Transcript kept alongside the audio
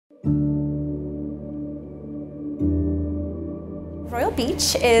Royal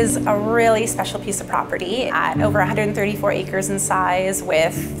Beach is a really special piece of property at over 134 acres in size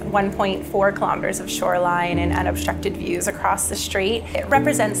with 1.4 kilometers of shoreline and unobstructed views across the strait. It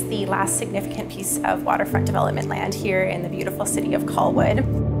represents the last significant piece of waterfront development land here in the beautiful city of Colwood.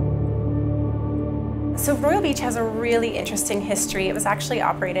 So Royal Beach has a really interesting history. It was actually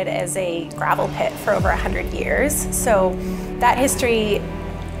operated as a gravel pit for over 100 years. So that history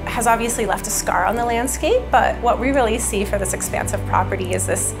has obviously left a scar on the landscape, but what we really see for this expansive property is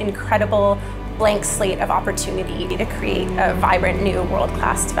this incredible blank slate of opportunity to create a vibrant new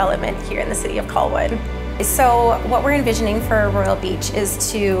world-class development here in the city of Colwood. So what we're envisioning for Royal Beach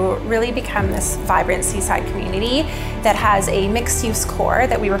is to really become this vibrant seaside community that has a mixed-use core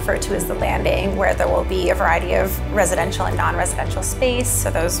that we refer to as the landing, where there will be a variety of residential and non-residential space,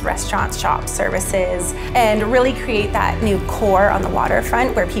 so those restaurants, shops, services, and really create that new core on the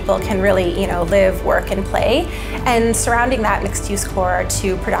waterfront where people can really, live, work, and play, and surrounding that mixed-use core are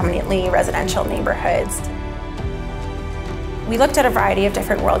two predominantly residential neighborhoods. We looked at a variety of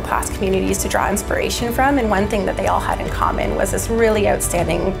different world-class communities to draw inspiration from, and one thing that they all had in common was this really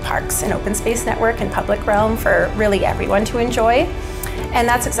outstanding parks and open space network and public realm for really everyone to enjoy. And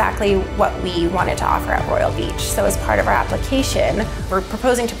that's exactly what we wanted to offer at Royal Beach. So as part of our application, we're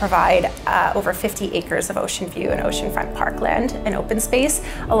proposing to provide over 50 acres of ocean view and oceanfront parkland and open space,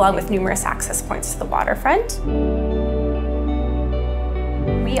 along with numerous access points to the waterfront.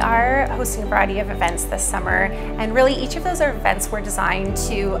 We are hosting a variety of events this summer, and really each of those events were designed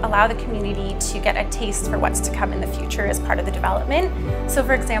to allow the community to get a taste for what's to come in the future as part of the development. So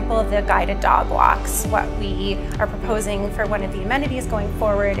for example, the guided dog walks, what we are proposing for one of the amenities going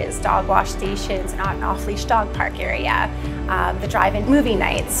forward is dog wash stations and an off-leash dog park area. The drive-in movie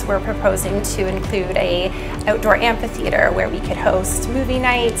nights, we're proposing to include an outdoor amphitheater where we could host movie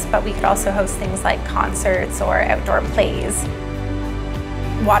nights, but we could also host things like concerts or outdoor plays.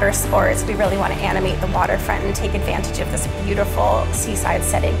 Water sports, we really want to animate the waterfront and take advantage of this beautiful seaside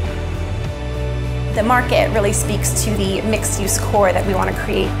setting. The market really speaks to the mixed-use core that we want to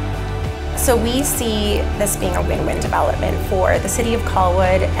create. So we see this being a win-win development for the City of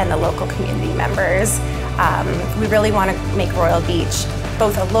Colwood and the local community members. We really want to make Royal Beach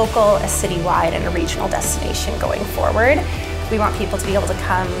both a local, a citywide, and a regional destination going forward. We want people to be able to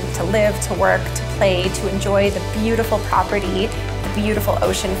come to live, to work, to play, to enjoy the beautiful property, the beautiful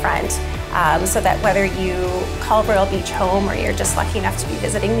oceanfront, so that whether you call Royal Beach home or you're just lucky enough to be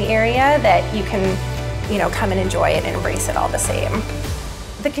visiting the area, that you can, come and enjoy it and embrace it all the same.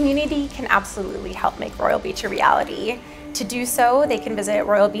 The community can absolutely help make Royal Beach a reality. To do so, they can visit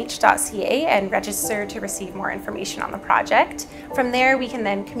royalbeach.ca and register to receive more information on the project. From there, we can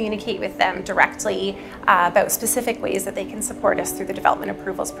then communicate with them directly about specific ways that they can support us through the development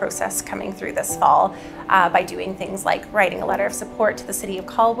approvals process coming through this fall by doing things like writing a letter of support to the City of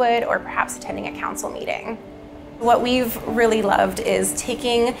Colwood or perhaps attending a council meeting. What we've really loved is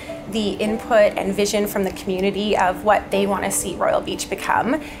taking the input and vision from the community of what they want to see Royal Beach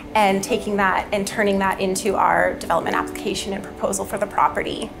become, and taking that and turning that into our development application and proposal for the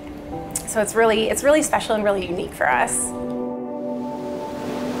property. So it's really special and really unique for us.